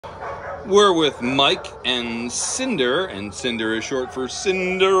We're with Mike and Cinder is short for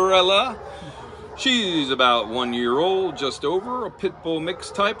Cinderella. She's about 1 year old, just over, a pit bull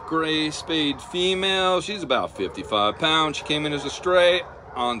mix type, gray spayed female. She's about 55 pounds. She came in as a stray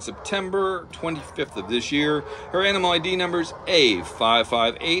on September 25th of this year. Her animal ID number is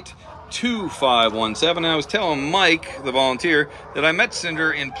A5582517. I was telling Mike, the volunteer, that I met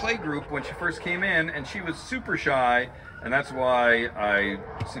Cinder in playgroup when she first came in, and she was super shy. And that's why I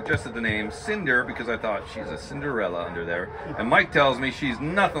suggested the name Cinder, because I thought she's a Cinderella under there. And Mike tells me she's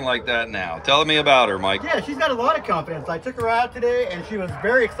nothing like that now. Tell me about her, Mike. Yeah, she's got a lot of confidence. I took her out today, and she was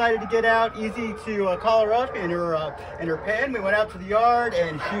very excited to get out. Easy to call her up in her pen. We went out to the yard,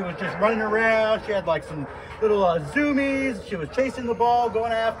 and she was just running around. She had like some little zoomies. She was chasing the ball,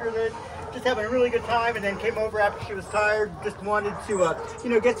 going after it. Just having a really good time, and then came over after she was tired. Just wanted to,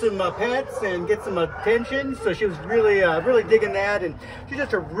 get some pets and get some attention. So she was really digging that, and she's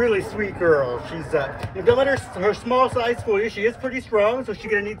just a really sweet girl. She's, don't let her small size fool you. She is pretty strong, so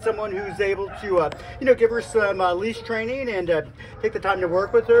she's gonna need someone who's able to, give her some leash training and take the time to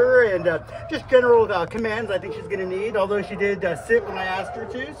work with her, and just general commands. I think she's gonna need. Although she did sit when I asked her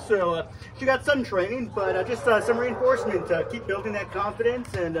to, so she got some training, but just some reinforcement to keep building that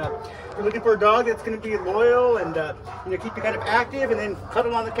confidence. And you're looking for a dog that's going to be loyal and keep you kind of active and then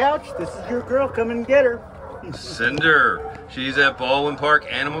cuddle on the couch, this is your girl. Come and get her. Cinder, she's at Baldwin Park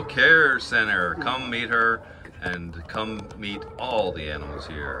Animal Care Center. Come meet her and come meet all the animals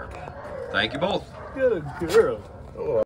here. Thank you both. Good girl. Oh.